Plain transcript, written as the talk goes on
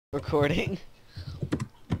Recording.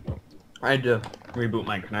 I had to reboot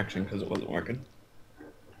my connection because it wasn't working.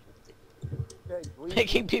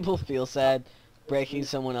 Making people feel sad. Breaking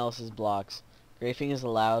someone else's blocks. Grafing is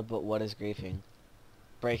allowed, but what is grafing?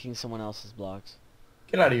 Breaking someone else's blocks.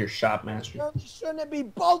 Get out of here, shop master. Shouldn't it be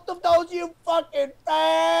both of those, you fucking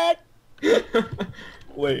fat?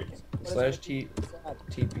 Wait. Slash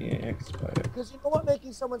TPA expire. Because you know what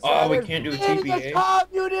making someone sad Oh, we is? can't do a Being TPA. a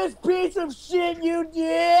communist piece of shit, you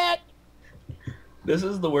dick! This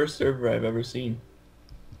is the worst server I've ever seen.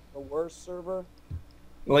 The worst server?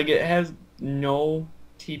 Like, it has no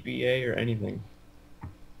TPA or anything.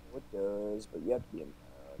 It does, but you have to be in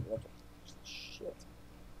you have to shit.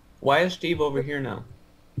 Why is Steve over here now?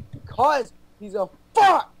 Because he's a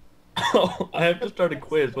fuck! Oh, I have to start a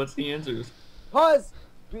quiz. What's the answers? Because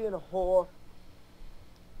being a whore.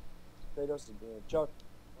 Kratos is being a joke.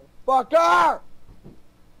 Fucker!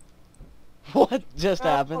 What just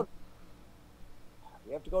happened?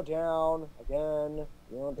 You have to go down again.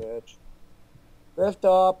 You're a bitch. Lift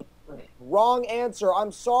up. Wrong answer.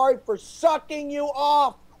 I'm sorry for sucking you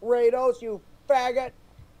off, Kratos, you faggot.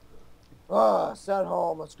 Set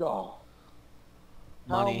home. Let's go.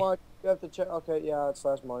 Money. How much? You have to check. Okay, yeah, it's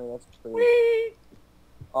slash money. That's free. Whee!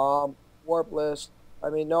 Warp list. I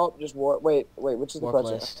mean, nope, just warp. Wait, which is the Warp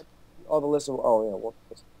question? list. Oh, the list of. Oh, yeah, warp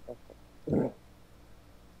list. Okay.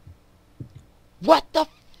 What the?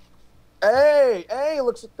 Hey,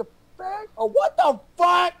 looks like the fag. Oh, what the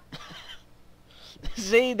fuck?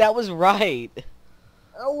 See, that was right.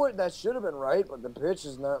 Oh, that should have been right, but the bitch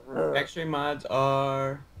is not. Extra mods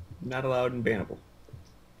are not allowed and bannable.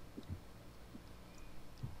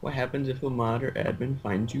 What happens if a mod or admin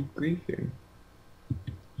finds you griefing?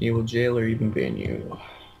 He will jail or even ban you.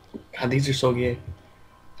 God, these are so gay.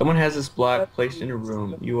 Someone has this block placed in a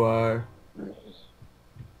room. You are...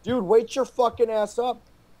 Dude, wait your fucking ass up.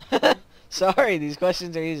 Sorry, these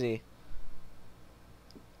questions are easy.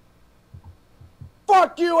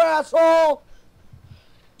 Fuck you, asshole!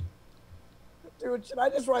 Dude, should I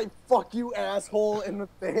just write "fuck you, asshole" in the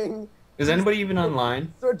thing? Is anybody even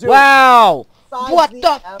online? So, dude, Wow! besides What the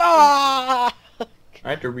effing- fuck? I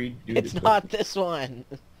have to redo It's this. not this one.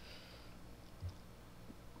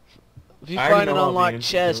 If you I already find an know all the unlocked answers,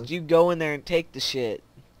 chest, really. you go in there and take the shit.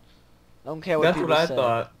 I don't care what That's people what I say.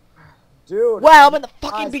 thought. Dude. Wow, I'm in the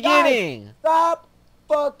fucking Guys, beginning! Stop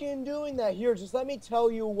fucking doing that. Here, just let me tell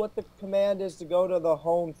you what the command is to go to the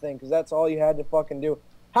home thing, because that's all you had to fucking do.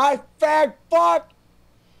 Hi, fag fuck!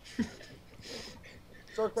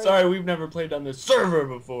 So crazy. Sorry, we've never played on this server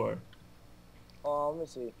before. Let me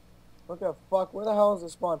see. Okay, fuck. Where the hell is the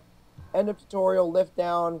spawn? End of tutorial. Lift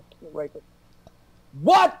down. Right click.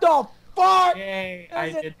 What the fuck? Yay,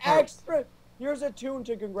 There's an extra. Here's a tune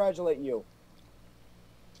to congratulate you.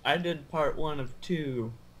 I did part 1 of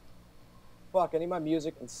 2. Fuck, I need my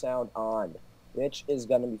music and sound on. Bitch is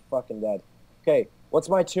gonna be fucking dead. Okay, what's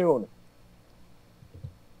my tune?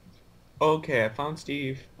 Okay, I found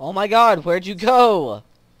Steve. Oh my god, where'd you go?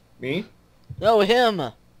 Me? No, him!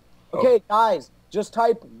 Okay, guys, just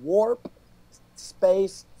type warp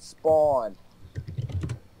space spawn.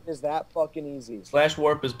 Is that fucking easy? Slash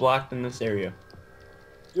warp is blocked in this area.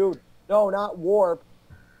 Dude, no, not warp.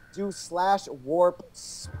 Do slash warp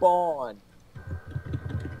spawn.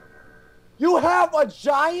 You have a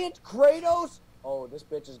giant Kratos? Oh, this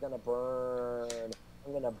bitch is gonna burn.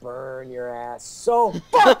 I'm gonna burn your ass so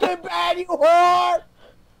fucking bad, you whore!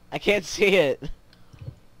 I can't see it.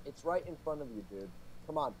 It's right in front of you, dude.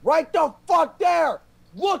 Come on. Right the fuck there!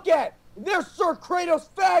 Look at! There's Sir Kratos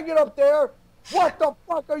faggot up there! What the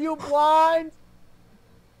fuck, are you blind?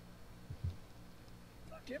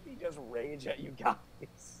 Give me just rage at you guys.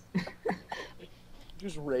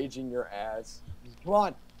 Just raging your ass. Come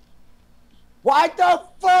on. Why the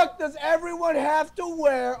fuck does everyone have to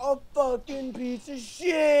wear a fucking piece of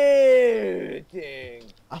shit thing?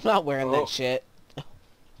 I'm not wearing Oh. that shit.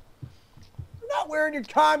 You're not wearing your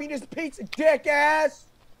communist piece of dick ass!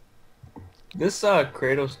 This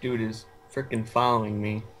Kratos dude is freaking following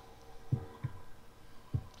me.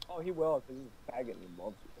 Oh, he will, because he's a faggot and he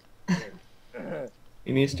loves you.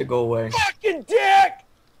 He needs to go away. Fucking dick!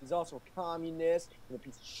 He's also a communist and a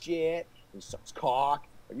piece of shit. And he sucks cock.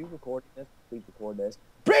 Are you recording this? Please record this.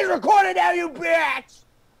 Please record it now, you bitch!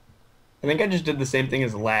 I think I just did the same thing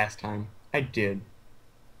as last time. I did.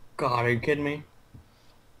 God, are you kidding me?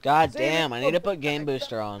 God damn, I need to put Game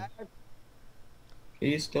Booster on.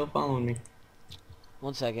 He's still following me.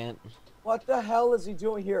 1 second. What the hell is he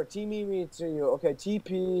doing here? TP me to you. Okay,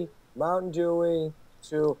 TP, Mountain Dewy,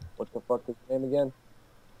 to... What the fuck is his name again?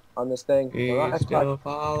 On this thing. He's Alright, still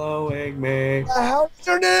following me. What the hell's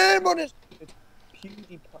your name on this?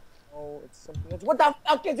 PewDiePie. Oh, it's something else. What the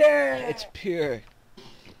fuck is it? It's pure.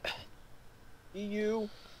 P-U-R-I-T-I-E.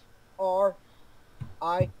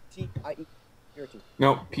 Purity.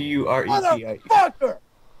 No, P-U-R-E-T-I-E. Motherfucker!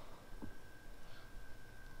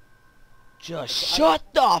 Just shut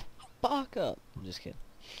the fuck up. I'm just kidding.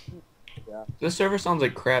 Yeah. This server sounds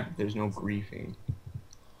like crap if there's no griefing.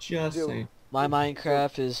 Just Dude. saying. My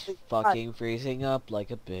Minecraft is fucking freezing up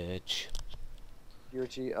like a bitch.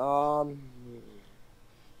 Purity.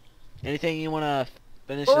 Anything you wanna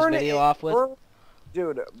finish this video off with?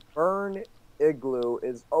 Burn Igloo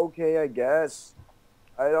is okay, I guess.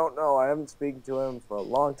 I don't know. I haven't spoken to him for a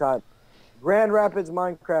long time. Grand Rapids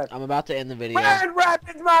Minecraft. I'm about to end the video. Grand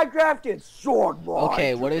Rapids Minecraft is sword boy.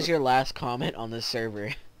 Okay, what is your last comment on this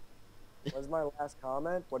server? What's my last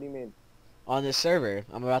comment? What do you mean? On this server.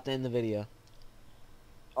 I'm about to end the video.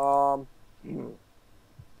 Kratos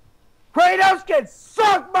can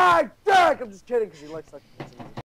suck my dick! I'm just kidding, because he likes sucking.